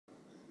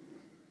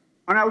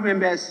Honorable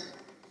members,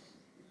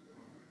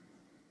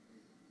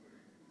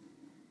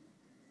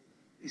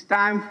 it's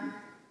time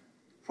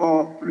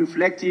for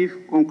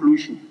reflective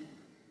conclusion.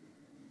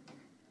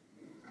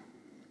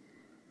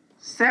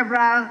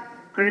 Several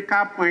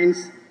critical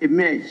points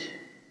emerge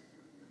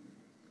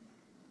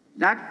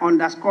that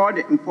underscore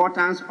the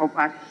importance of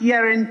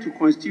adhering to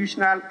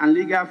constitutional and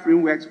legal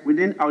frameworks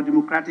within our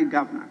democratic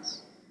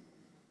governance.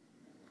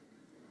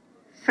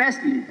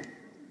 Firstly,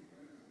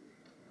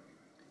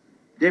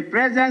 the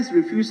President's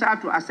refusal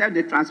to accept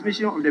the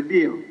transmission of the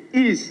bill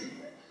is,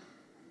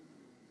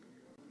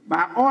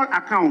 by all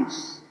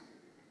accounts,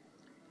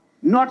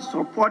 not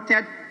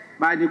supported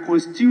by the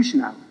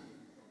constitutional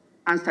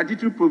and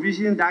statutory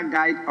provisions that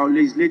guide our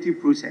legislative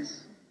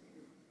process.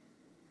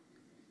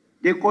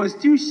 The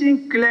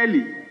Constitution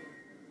clearly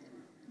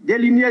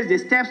delineates the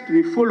steps to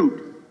be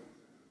followed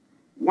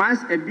once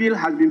a bill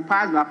has been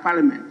passed by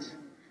Parliament,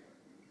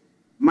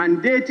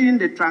 mandating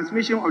the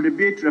transmission of the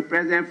bill to the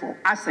President for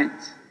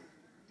assent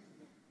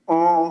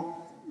or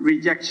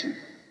rejection.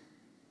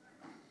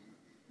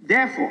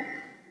 Therefore,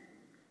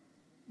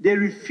 the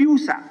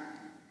refusal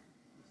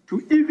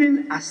to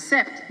even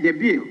accept the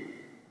bill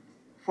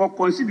for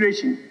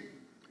consideration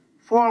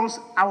falls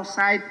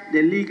outside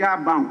the legal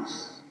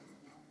bounds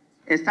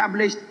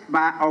established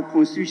by our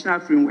constitutional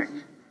framework.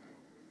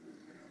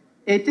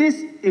 It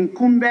is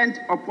incumbent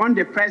upon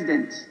the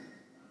President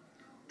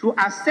to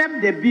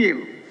accept the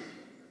bill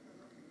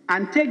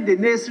and take the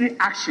necessary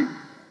action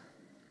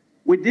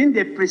within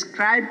the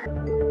prescribed